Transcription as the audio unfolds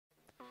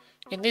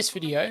In this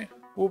video,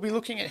 we'll be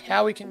looking at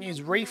how we can use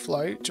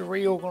reflow to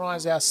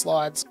reorganize our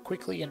slides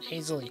quickly and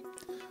easily.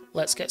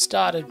 Let's get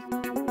started.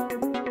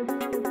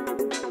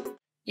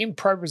 In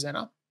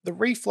Propresenter, the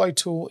reflow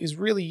tool is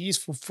really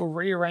useful for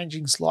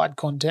rearranging slide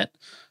content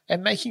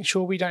and making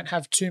sure we don't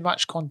have too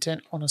much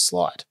content on a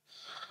slide.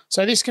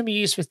 So this can be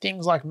used for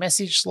things like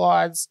message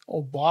slides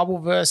or Bible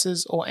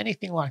verses or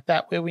anything like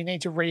that where we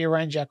need to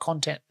rearrange our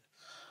content.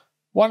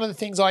 One of the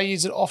things I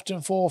use it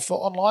often for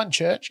online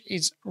church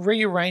is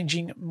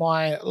rearranging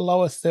my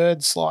lower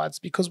third slides,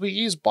 because we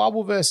use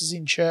Bible verses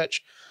in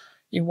church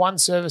in one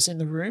service in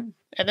the room,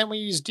 and then we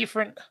use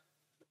different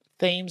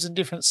themes and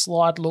different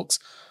slide looks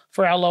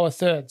for our lower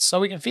thirds. So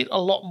we can fit a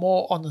lot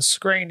more on the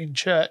screen in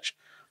church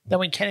than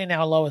we can in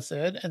our lower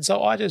third. And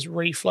so I just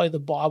reflow the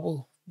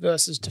Bible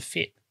verses to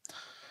fit.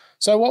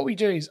 So what we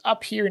do is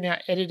up here in our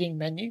editing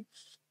menu,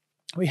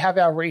 we have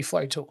our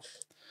reflow tool.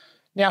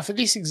 Now for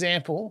this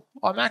example,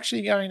 I'm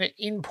actually going to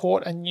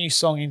import a new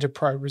song into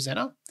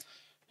Propresenter,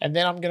 and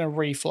then I'm going to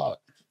reflow it.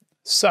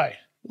 So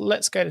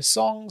let's go to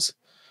songs.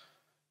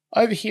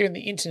 Over here in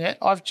the internet,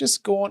 I've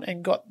just gone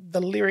and got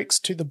the lyrics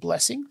to The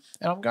Blessing,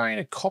 and I'm going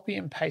to copy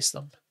and paste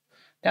them.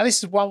 Now this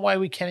is one way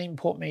we can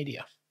import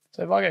media.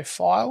 So if I go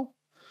File,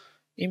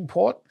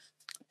 Import,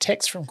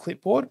 Text from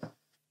Clipboard,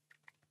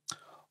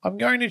 I'm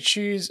going to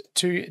choose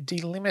to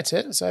delimit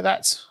it. So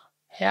that's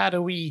how do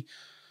we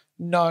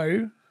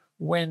know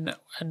when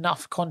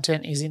enough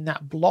content is in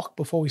that block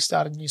before we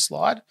start a new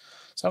slide.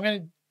 So I'm going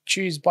to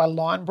choose by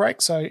line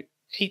break. So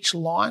each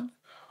line,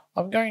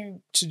 I'm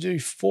going to do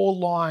 4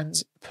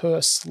 lines per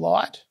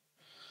slide.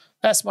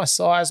 That's my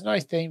size, no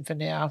theme for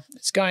now.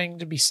 It's going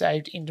to be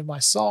saved into my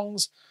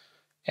songs,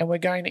 and we're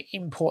going to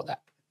import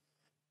that.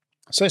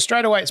 So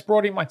straight away it's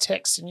brought in my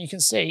text, and you can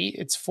see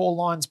it's 4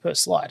 lines per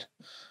slide.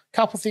 A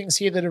couple things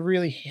here that are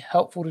really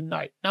helpful to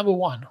note. Number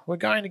one, we're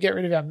going to get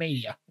rid of our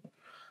media.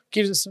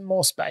 Gives us some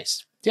more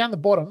space. Down the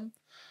bottom,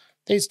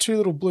 these 2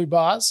 little blue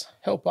bars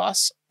help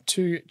us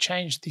to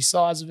change the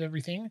size of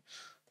everything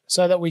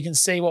so that we can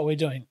see what we're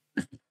doing.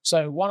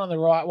 So one on the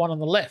right, one on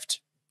the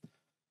left.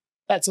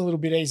 That's a little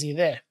bit easier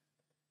there.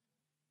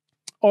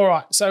 All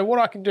right, so what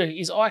I can do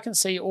is I can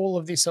see all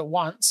of this at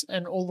once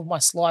and all of my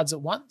slides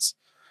at once.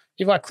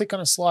 If I click on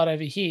a slide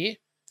over here,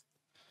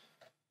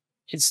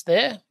 it's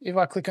there. If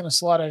I click on a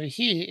slide over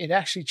here, it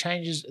actually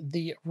changes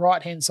the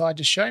right-hand side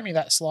to show me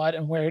that slide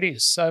and where it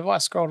is. So if I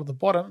scroll to the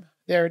bottom,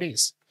 there it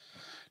is.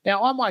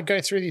 Now I might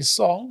go through this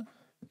song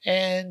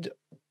and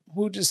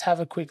we'll just have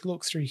a quick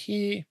look through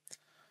here.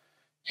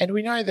 And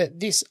we know that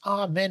this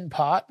Amen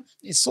part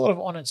is sort of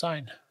on its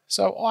own.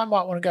 So I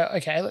might want to go,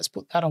 okay, let's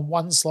put that on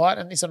one slide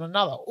and this on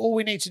another. All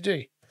we need to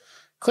do,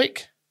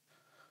 click,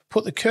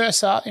 put the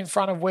cursor in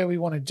front of where we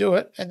want to do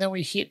it, and then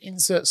we hit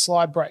Insert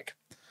Slide Break.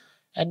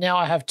 And now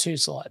I have 2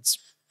 slides.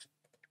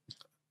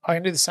 I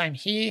can do the same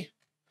here,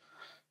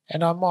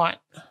 and I might,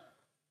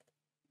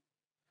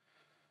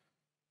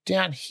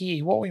 down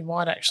here, what we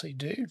might actually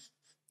do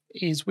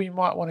is we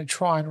might want to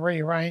try and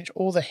rearrange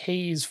all the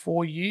he's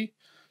for you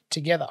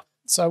together.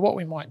 So what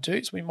we might do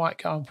is we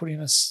might go and put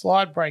in a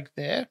slide break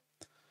there.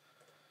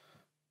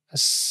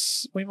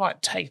 We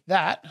might take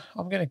that.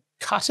 I'm going to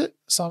cut it.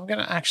 So I'm going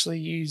to actually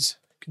use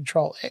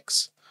Control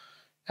X,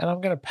 and I'm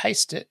going to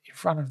paste it in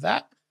front of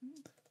that.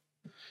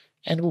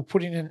 And we'll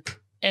put in an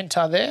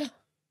enter there,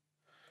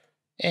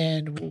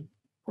 and we'll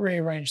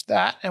rearrange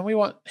that. And we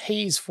want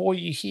he's for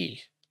you here.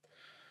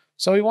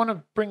 So we want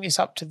to bring this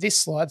up to this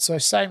slide. So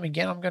same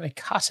again, I'm going to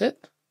cut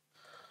it.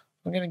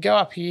 I'm going to go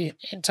up here,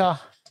 enter,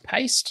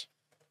 paste.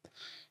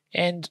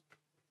 And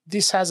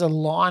this has a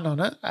line on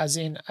it, as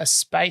in a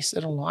space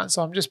and a line.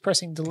 So I'm just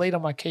pressing delete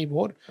on my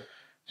keyboard,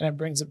 and it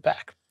brings it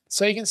back.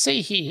 So you can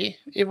see here,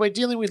 if we're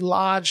dealing with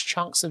large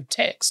chunks of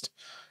text,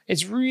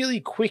 it's really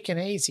quick and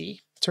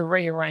easy to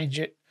rearrange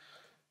it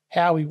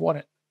how we want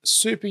it.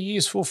 Super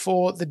useful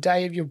for the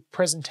day of your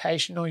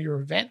presentation or your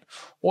event,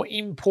 or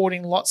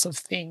importing lots of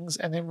things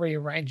and then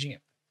rearranging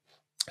it.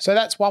 So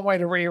that's one way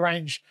to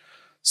rearrange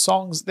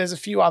songs. There's a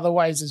few other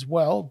ways as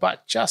well,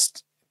 but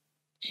just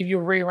if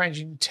you're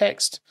rearranging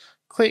text,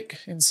 click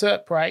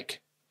Insert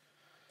Break,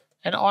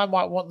 and I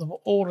might want them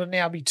all to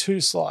now be 2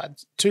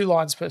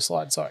 lines per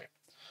slide, sorry.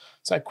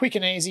 So quick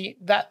and easy,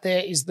 that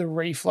there is the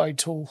reflow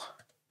tool.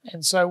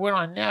 And so when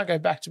I now go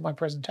back to my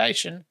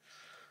presentation,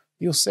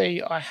 you'll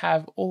see I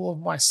have all of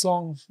my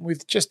song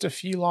with just a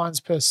few lines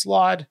per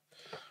slide,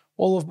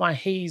 all of my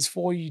he's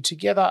for you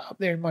together up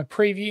there in my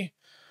preview.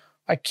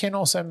 I can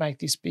also make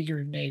this bigger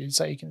if needed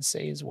so you can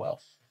see as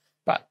well.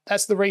 But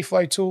that's the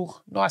reflow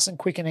tool, nice and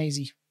quick and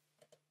easy.